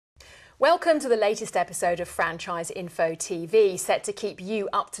Welcome to the latest episode of Franchise Info TV, set to keep you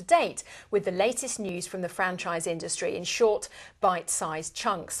up to date with the latest news from the franchise industry in short, bite-sized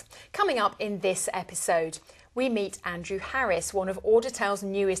chunks. Coming up in this episode, we meet Andrew Harris, one of Auditel's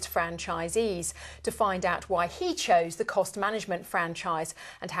newest franchisees, to find out why he chose the cost management franchise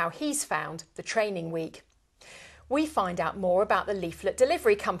and how he's found the training week. We find out more about the Leaflet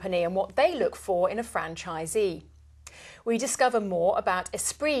Delivery Company and what they look for in a franchisee. We discover more about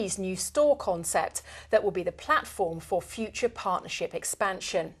Esprit's new store concept that will be the platform for future partnership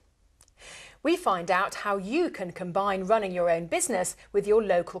expansion. We find out how you can combine running your own business with your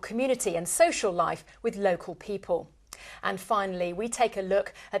local community and social life with local people. And finally, we take a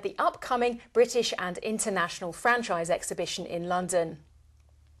look at the upcoming British and International Franchise Exhibition in London.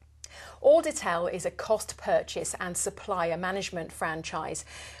 Auditel is a cost purchase and supplier management franchise.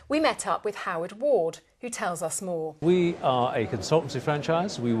 We met up with Howard Ward, who tells us more. We are a consultancy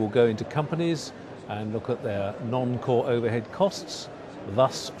franchise. We will go into companies and look at their non-core overhead costs,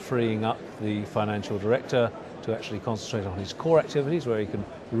 thus freeing up the financial director to actually concentrate on his core activities where he can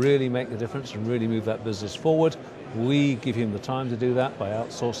really make the difference and really move that business forward. We give him the time to do that by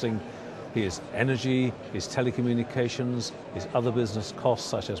outsourcing his energy, his telecommunications, his other business costs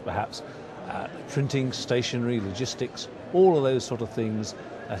such as perhaps printing, stationery, logistics, all of those sort of things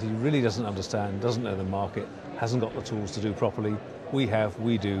that he really doesn't understand, doesn't know the market, hasn't got the tools to do properly. We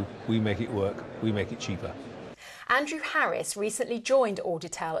do, we make it work, we make it cheaper. Andrew Harris recently joined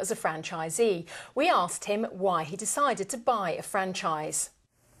Auditel as a franchisee. We asked him why he decided to buy a franchise.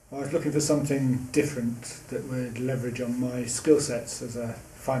 I was looking for something different that would leverage on my skill sets as a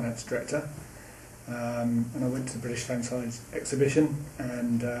finance director, and I went to the British Franchise Exhibition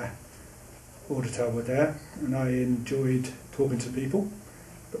and Auditel were there, and I enjoyed talking to people,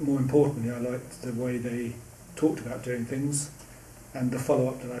 but more importantly I liked the way they talked about doing things and the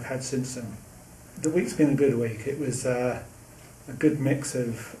follow-up that I've had since then. The week's been a good week. It was a good mix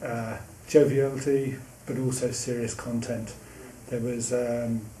of joviality but also serious content. There was a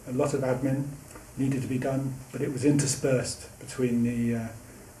lot of admin needed to be done, but it was interspersed between the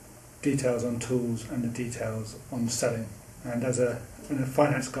details on tools and the details on selling. And as a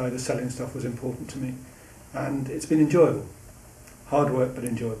finance guy, the selling stuff was important to me. And it's been enjoyable. Hard work, but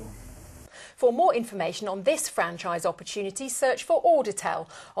enjoyable. For more information on this franchise opportunity, search for Auditel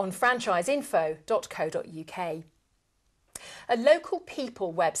on franchiseinfo.co.uk. A Local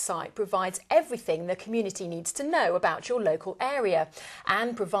People website provides everything the community needs to know about your local area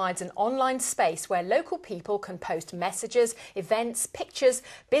and provides an online space where local people can post messages, events, pictures,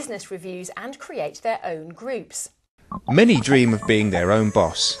 business reviews and create their own groups. Many dream of being their own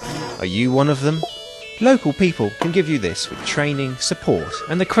boss. Are you one of them? Local People can give you this with training, support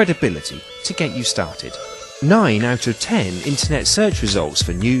and the credibility to get you started. 9 out of 10 internet search results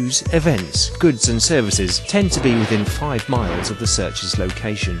for news, events, goods and services tend to be within 5 miles of the searcher's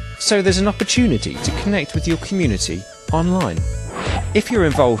location. So there's an opportunity to connect with your community online. If you're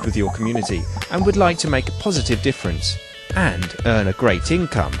involved with your community and would like to make a positive difference and earn a great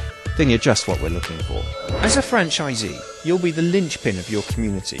income, then you're just what we're looking for. As a franchisee, you'll be the linchpin of your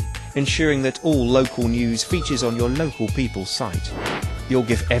community, ensuring that all local news features on your Local People site. You'll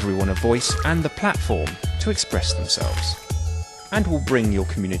give everyone a voice and the platform to express themselves, and will bring your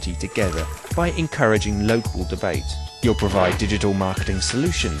community together by encouraging local debate. You'll provide digital marketing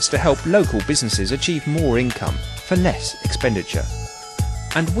solutions to help local businesses achieve more income for less expenditure.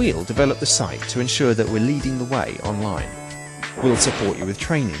 And we'll develop the site to ensure that we're leading the way online. We'll support you with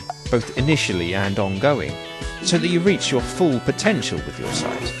training, both initially and ongoing, so that you reach your full potential with your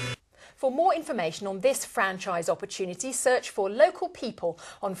site. For more information on this franchise opportunity, search for Local People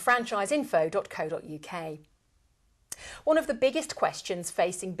on franchiseinfo.co.uk. One of the biggest questions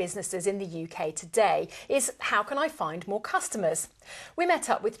facing businesses in the UK today is how can I find more customers? We met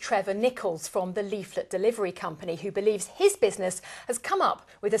up with Trevor Nichols from the Leaflet Delivery Company, who believes his business has come up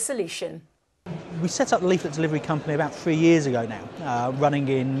with a solution. We set up the Leaflet Delivery Company about 3 years ago now, running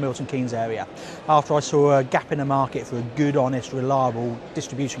in Milton Keynes area, after I saw a gap in the market for a good, honest, reliable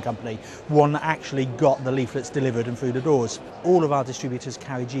distribution company, one that actually got the leaflets delivered and through the doors. All of our distributors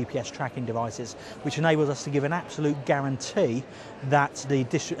carry GPS tracking devices, which enables us to give an absolute guarantee that the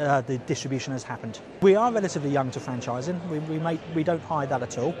distribution has happened. We are relatively young to franchising. We don't hide that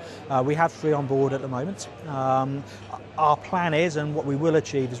at all. We have 3 on board at the moment. Our plan is, and what we will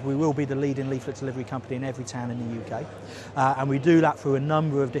achieve, is we will be the leading leaflet delivery delivery company in every town in the UK. And we do that through a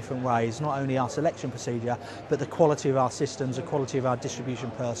number of different ways, not only our selection procedure, but the quality of our systems, the quality of our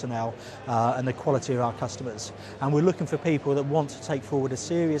distribution personnel, and the quality of our customers. And we're looking for people that want to take forward a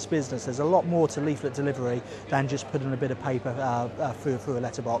serious business. There's a lot more to leaflet delivery than just putting a bit of paper through a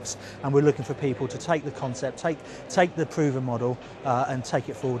letterbox. And we're looking for people to take the concept, take the proven model, and take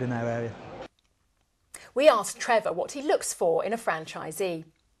it forward in their area. We asked Trevor what he looks for in a franchisee.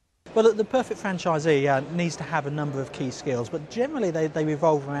 Well, the perfect franchisee needs to have a number of key skills, but generally they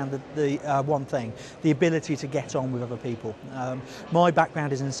revolve around the one thing, the ability to get on with other people. My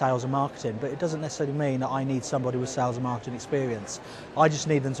background is in sales and marketing, but it doesn't necessarily mean that I need somebody with sales and marketing experience. I just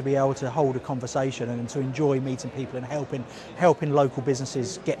need them to be able to hold a conversation and to enjoy meeting people and helping local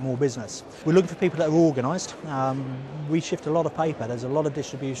businesses get more business. We're looking for people that are organised. We shift a lot of paper, there's a lot of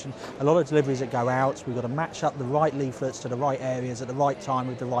distribution, a lot of deliveries that go out. We've got to match up the right leaflets to the right areas at the right time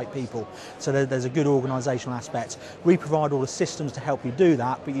with the right people. So there's a good organisational aspect. We provide all the systems to help you do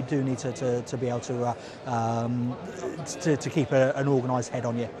that, but you do need to be able to keep an organised head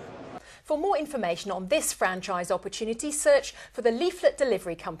on you. For more information on this franchise opportunity, search for the Leaflet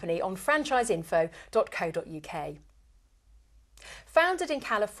Delivery Company on franchiseinfo.co.uk. Founded in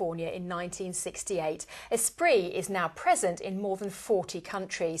California in 1968, Esprit is now present in more than 40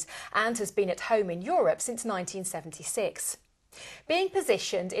 countries and has been at home in Europe since 1976. Being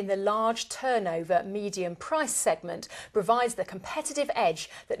positioned in the large turnover medium price segment provides the competitive edge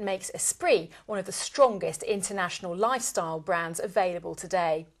that makes Esprit one of the strongest international lifestyle brands available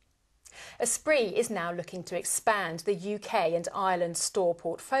today. Esprit is now looking to expand the UK and Ireland store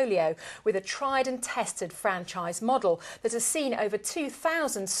portfolio with a tried and tested franchise model that has seen over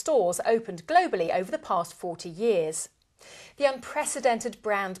 2,000 stores opened globally over the past 40 years. The unprecedented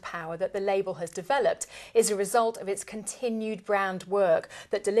brand power that the label has developed is a result of its continued brand work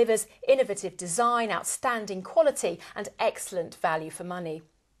that delivers innovative design, outstanding quality and excellent value for money.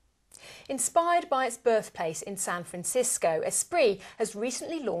 Inspired by its birthplace in San Francisco, Esprit has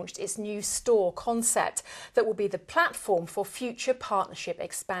recently launched its new store concept that will be the platform for future partnership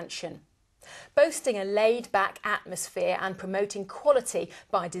expansion. Boasting a laid-back atmosphere and promoting quality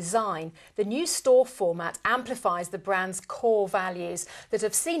by design, the new store format amplifies the brand's core values that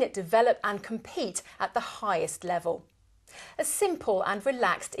have seen it develop and compete at the highest level. A simple and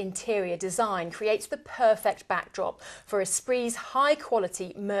relaxed interior design creates the perfect backdrop for Esprit's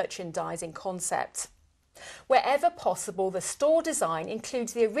high-quality merchandising concept. Wherever possible, the store design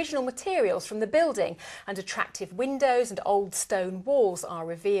includes the original materials from the building, and attractive windows and old stone walls are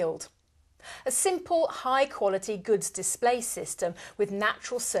revealed. A simple, high-quality goods display system with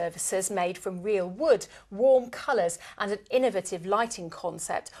natural surfaces made from real wood, warm colours and an innovative lighting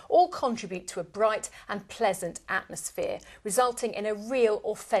concept all contribute to a bright and pleasant atmosphere, resulting in a real,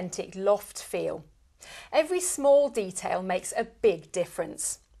 authentic loft feel. Every small detail makes a big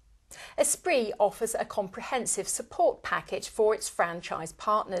difference. Esprit offers a comprehensive support package for its franchise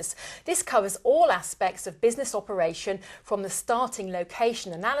partners. This covers all aspects of business operation, from the starting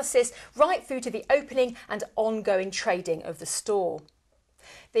location analysis right through to the opening and ongoing trading of the store.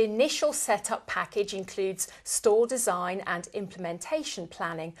 The initial setup package includes store design and implementation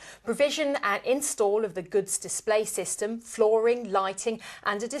planning, provision and install of the goods display system, flooring, lighting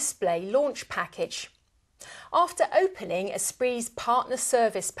and a display launch package. After opening, Esprit's partner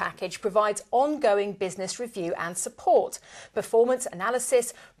service package provides ongoing business review and support, performance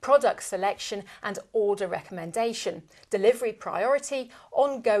analysis, product selection and order recommendation, delivery priority,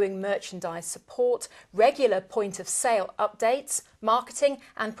 ongoing merchandise support, regular point of sale updates, marketing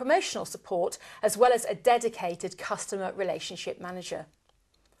and promotional support, as well as a dedicated customer relationship manager.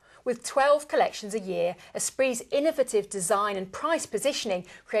 With 12 collections a year, Esprit's innovative design and price positioning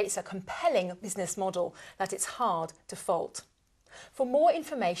creates a compelling business model that it's hard to fault. For more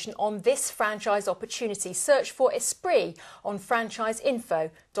information on this franchise opportunity, search for Esprit on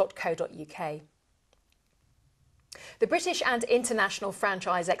franchiseinfo.co.uk. The British and International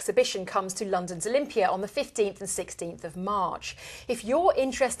Franchise Exhibition comes to London's Olympia on the 15th and 16th of March. If you're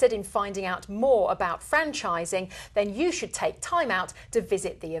interested in finding out more about franchising, then you should take time out to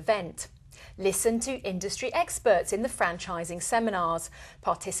visit the event. Listen to industry experts in the franchising seminars,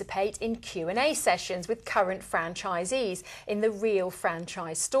 participate in Q&A sessions with current franchisees in the Real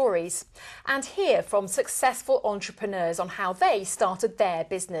Franchise Stories, and hear from successful entrepreneurs on how they started their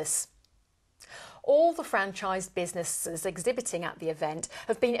business. All the franchised businesses exhibiting at the event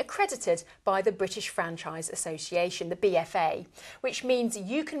have been accredited by the British Franchise Association, the BFA, which means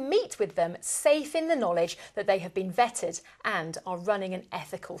you can meet with them safe in the knowledge that they have been vetted and are running an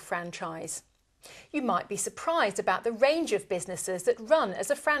ethical franchise. You might be surprised about the range of businesses that run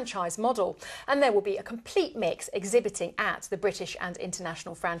as a franchise model, and there will be a complete mix exhibiting at the British and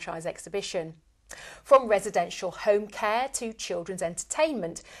International Franchise Exhibition. From residential home care to children's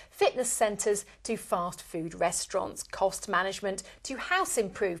entertainment, fitness centres to fast food restaurants, cost management to house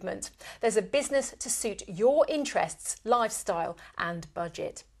improvement, there's a business to suit your interests, lifestyle and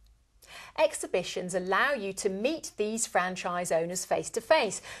budget. Exhibitions allow you to meet these franchise owners face to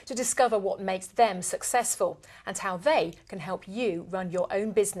face to discover what makes them successful and how they can help you run your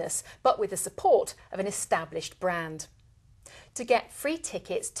own business, but with the support of an established brand. To get free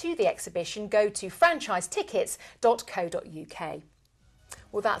tickets to the exhibition, go to franchisetickets.co.uk.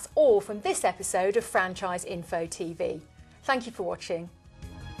 Well, that's all from this episode of Franchise Info TV. Thank you for watching.